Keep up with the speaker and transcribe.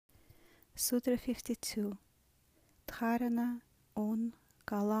Sutra 52. Dharana on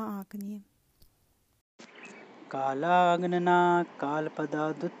Kala Agni. Kalagnana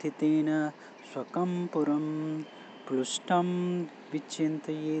kalpada dutthitina swakam puram plushtam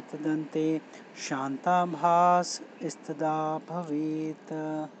vichintayet dante shantabhas istada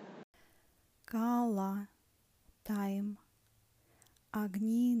bhavet. Kala, time.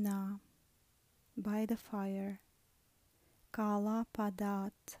 Agnina, by the fire. Kala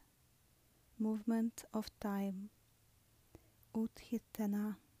padat, movement of time.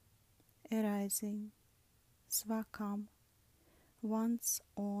 Uthitana, arising. Svakam, once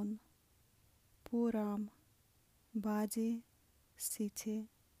on. Puram, body, city.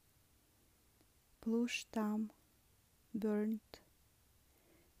 Plushtam, burnt.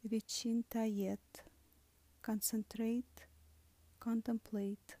 Vichintayet, concentrate,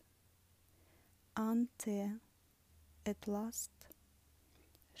 contemplate. Ante, at last.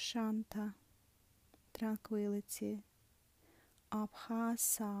 Shanta, tranquility.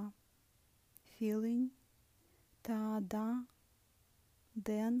 Abhasa, feeling. Tada,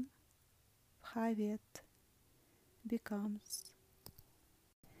 then. Bhavet, becomes.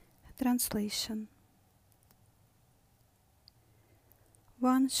 Translation.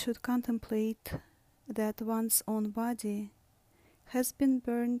 One should contemplate that one's own body has been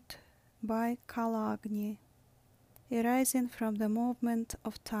burnt by Kalagni, arising from the movement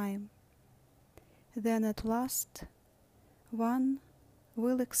of time. Then at last one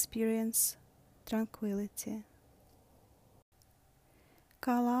will experience tranquility.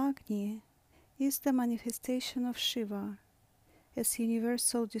 Kalagni is the manifestation of Shiva as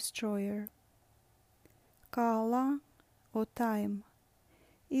universal destroyer. Kala, or time,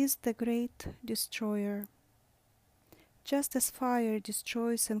 is the great destroyer. Just as fire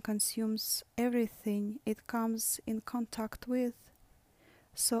destroys and consumes everything it comes in contact with,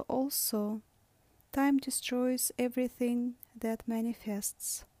 so also time destroys everything that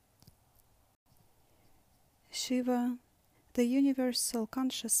manifests. Shiva, the universal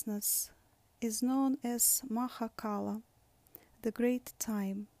consciousness, is known as Mahakala, the great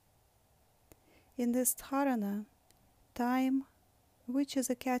time. In this dharana, time, which is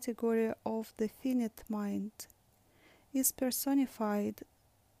a category of the finite mind, is personified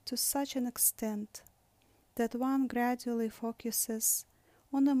to such an extent that one gradually focuses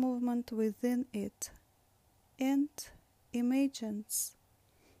on a movement within it and imagines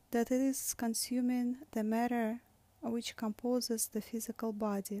that it is consuming the matter which composes the physical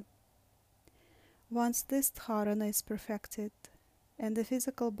body. Once this dharana is perfected and the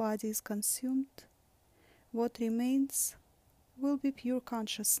physical body is consumed, what remains will be pure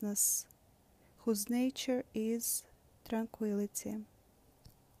consciousness, whose nature is tranquility.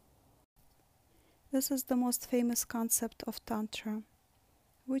 This is the most famous concept of Tantra,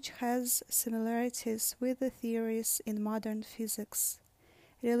 which has similarities with the theories in modern physics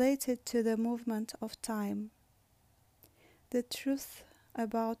related to the movement of time. The truth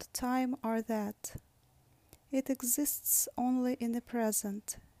about time are that it exists only in the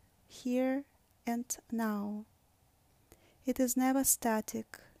present, here and now. It is never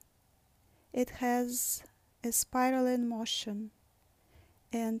static. It has a spiraling motion,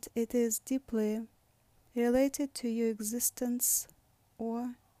 and it is deeply related to your existence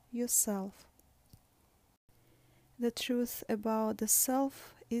or yourself. The truth about the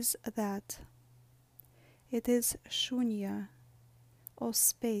self is that it is shunya, or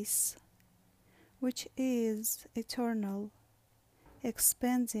space, which is eternal,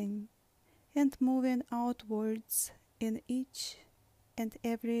 expanding and moving outwards in each and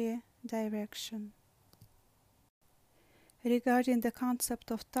every direction. Regarding the concept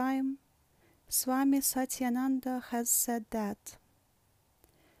of time, Swami Satyananda has said that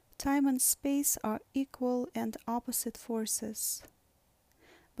time and space are equal and opposite forces,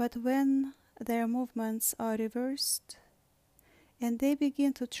 but when their movements are reversed and they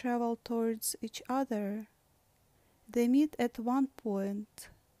begin to travel towards each other, they meet at one point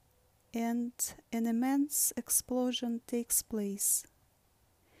and an immense explosion takes place.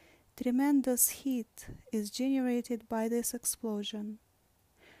 Tremendous heat is generated by this explosion,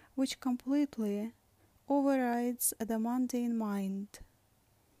 which completely overrides the mundane mind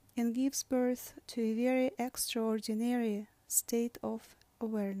and gives birth to a very extraordinary state of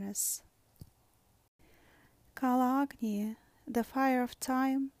awareness. Kala Agni, the fire of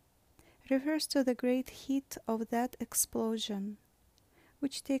time, refers to the great heat of that explosion,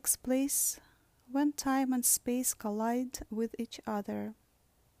 which takes place when time and space collide with each other.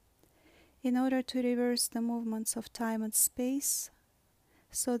 In order to reverse the movements of time and space,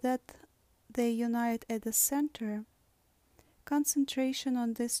 so that they unite at the center, concentration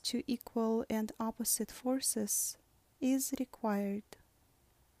on these two equal and opposite forces is required.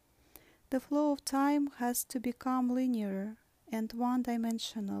 The flow of time has to become linear and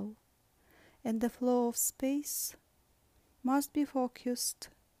one-dimensional, and the flow of space must be focused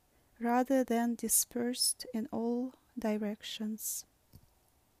rather than dispersed in all directions.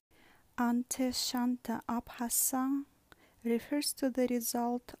 Anteshanta Abhasa refers to the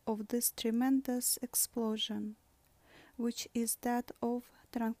result of this tremendous explosion, which is that of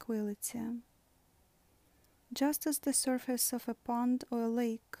tranquility. Just as the surface of a pond or a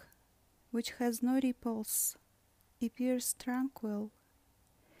lake, which has no ripples, appears tranquil,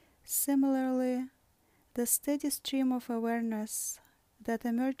 similarly, the steady stream of awareness that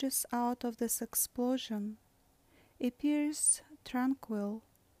emerges out of this explosion appears tranquil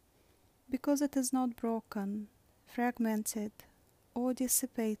because it is not broken, fragmented, or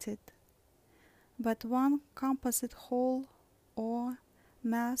dissipated, but one composite whole or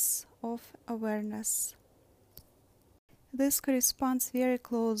mass of awareness. This corresponds very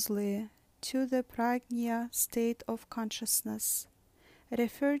closely to the prajna state of consciousness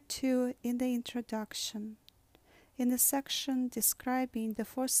referred to in the introduction, in the section describing the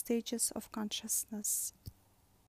 4 stages of consciousness.